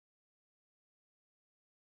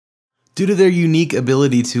Due to their unique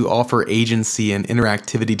ability to offer agency and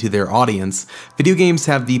interactivity to their audience, video games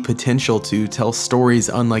have the potential to tell stories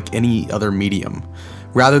unlike any other medium.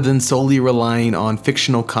 Rather than solely relying on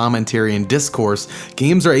fictional commentary and discourse,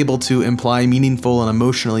 games are able to imply meaningful and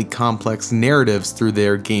emotionally complex narratives through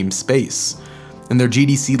their game space. In their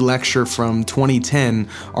GDC lecture from 2010,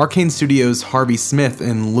 Arcane Studios' Harvey Smith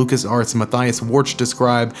and LucasArts' Matthias Warch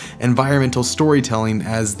describe environmental storytelling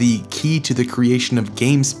as the key to the creation of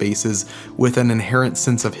game spaces with an inherent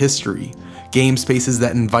sense of history. Game spaces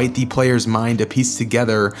that invite the player's mind to piece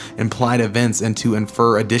together implied events and to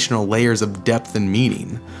infer additional layers of depth and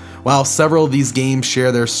meaning. While several of these games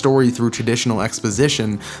share their story through traditional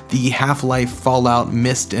exposition, the Half-Life, Fallout,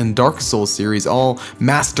 Myst, and Dark Souls series all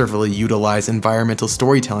masterfully utilize environmental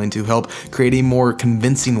storytelling to help create a more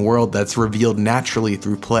convincing world that's revealed naturally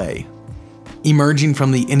through play. Emerging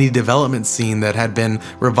from the indie development scene that had been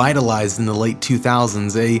revitalized in the late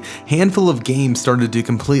 2000s, a handful of games started to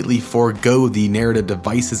completely forego the narrative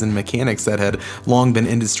devices and mechanics that had long been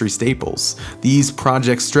industry staples. These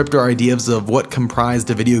projects stripped our ideas of what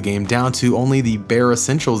comprised a video game down to only the bare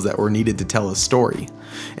essentials that were needed to tell a story.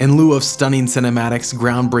 In lieu of stunning cinematics,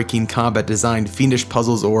 groundbreaking combat design, fiendish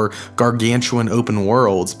puzzles, or gargantuan open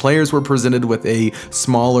worlds, players were presented with a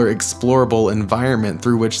smaller, explorable environment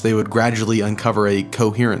through which they would gradually uncover a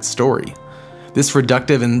coherent story. This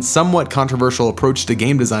reductive and somewhat controversial approach to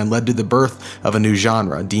game design led to the birth of a new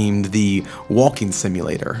genre, deemed the walking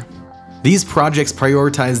simulator. These projects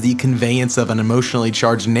prioritize the conveyance of an emotionally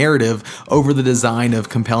charged narrative over the design of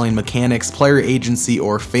compelling mechanics, player agency,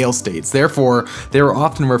 or fail states. Therefore, they were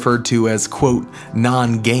often referred to as, quote,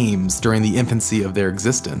 non-games during the infancy of their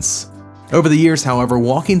existence. Over the years, however,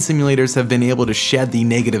 walking simulators have been able to shed the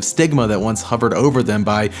negative stigma that once hovered over them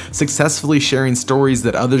by successfully sharing stories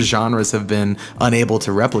that other genres have been unable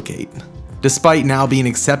to replicate. Despite now being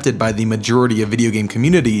accepted by the majority of video game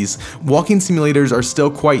communities, walking simulators are still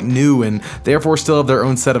quite new and therefore still have their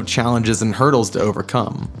own set of challenges and hurdles to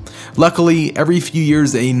overcome. Luckily, every few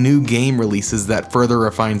years a new game releases that further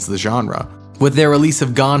refines the genre. With their release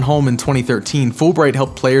of Gone Home in 2013, Fulbright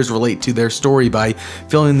helped players relate to their story by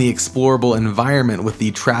filling the explorable environment with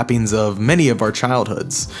the trappings of many of our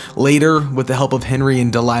childhoods. Later, with the help of Henry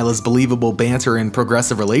and Delilah's believable banter and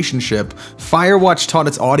progressive relationship, Firewatch taught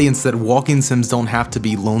its audience that walking sims don't have to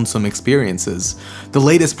be lonesome experiences. The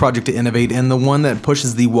latest project to innovate, and the one that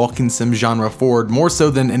pushes the walking sim genre forward more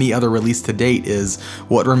so than any other release to date, is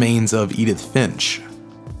What Remains of Edith Finch.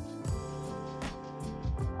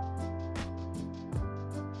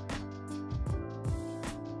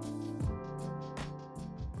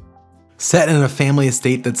 Set in a family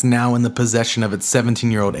estate that's now in the possession of its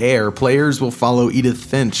 17-year-old heir, players will follow Edith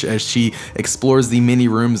Finch as she explores the many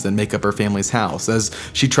rooms that make up her family's house, as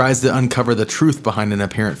she tries to uncover the truth behind an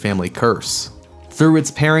apparent family curse. Through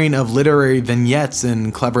its pairing of literary vignettes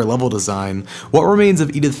and clever level design, What Remains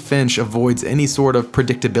of Edith Finch avoids any sort of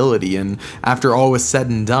predictability, and after all was said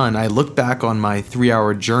and done, I look back on my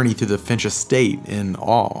 3-hour journey through the Finch estate in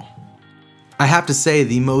awe. I have to say,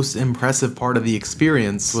 the most impressive part of the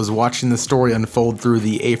experience was watching the story unfold through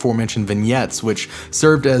the aforementioned vignettes, which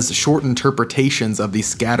served as short interpretations of the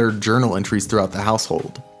scattered journal entries throughout the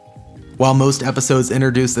household. While most episodes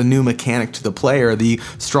introduced a new mechanic to the player, the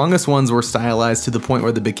strongest ones were stylized to the point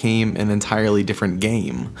where they became an entirely different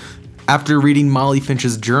game. After reading Molly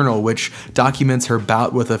Finch's journal, which documents her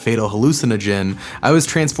bout with a fatal hallucinogen, I was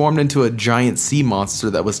transformed into a giant sea monster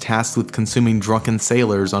that was tasked with consuming drunken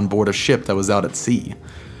sailors on board a ship that was out at sea.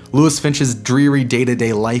 Lewis Finch's dreary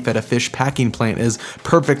day-to-day life at a fish packing plant is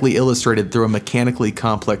perfectly illustrated through a mechanically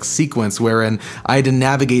complex sequence wherein I had to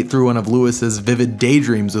navigate through one of Lewis's vivid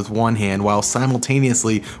daydreams with one hand while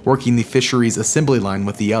simultaneously working the fisheries assembly line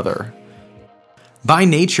with the other. By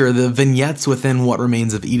nature, the vignettes within What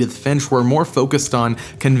Remains of Edith Finch were more focused on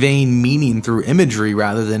conveying meaning through imagery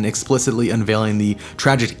rather than explicitly unveiling the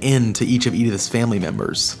tragic end to each of Edith's family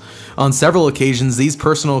members. On several occasions, these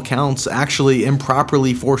personal accounts actually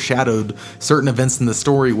improperly foreshadowed certain events in the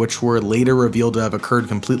story which were later revealed to have occurred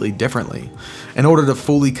completely differently. In order to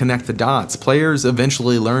fully connect the dots, players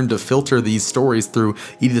eventually learned to filter these stories through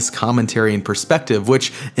Edith's commentary and perspective,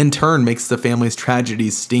 which in turn makes the family's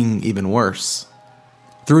tragedies sting even worse.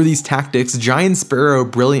 Through these tactics, Giant Sparrow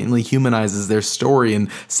brilliantly humanizes their story and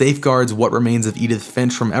safeguards What Remains of Edith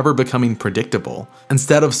Finch from ever becoming predictable.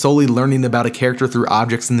 Instead of solely learning about a character through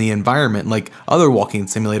objects in the environment like other walking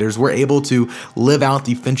simulators, we're able to live out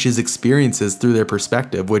the Finch's experiences through their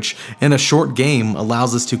perspective, which in a short game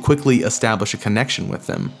allows us to quickly establish a connection with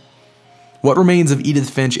them. What Remains of Edith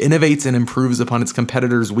Finch innovates and improves upon its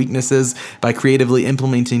competitors' weaknesses by creatively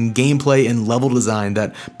implementing gameplay and level design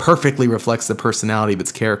that perfectly reflects the personality of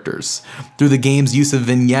its characters. Through the game's use of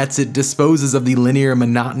vignettes, it disposes of the linear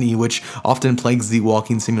monotony which often plagues the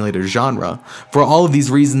walking simulator genre. For all of these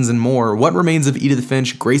reasons and more, What Remains of Edith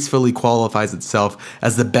Finch gracefully qualifies itself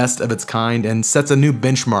as the best of its kind and sets a new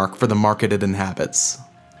benchmark for the market it inhabits.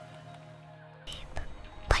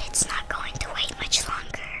 But it's not going to wait much longer.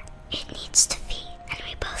 It needs to feed, and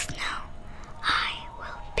we both know I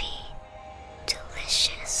will be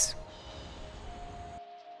delicious.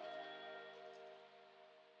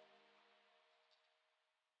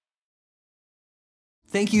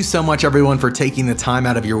 Thank you so much everyone for taking the time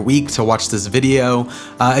out of your week to watch this video.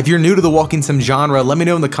 If you're new to the walking sim genre, let me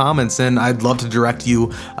know in the comments and I'd love to direct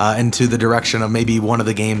you into the direction of maybe one of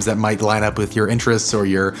the games that might line up with your interests or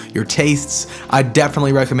your tastes. I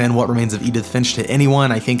definitely recommend What Remains of Edith Finch to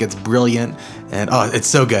anyone. I think it's brilliant and oh, it's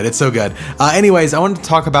so good, it's so good. Anyways, I wanted to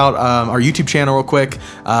talk about our YouTube channel real quick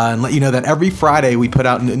and let you know that every Friday we put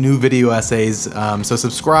out new video essays. So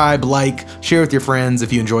subscribe, like, share with your friends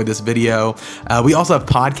if you enjoyed this video. We also have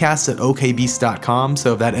podcasts at okbeast.com,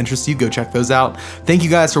 so if that interests you, go check those out. Thank you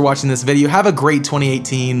guys for watching this video. Have a great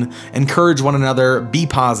 2018. Encourage one another. Be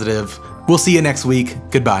positive. We'll see you next week.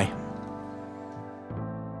 Goodbye.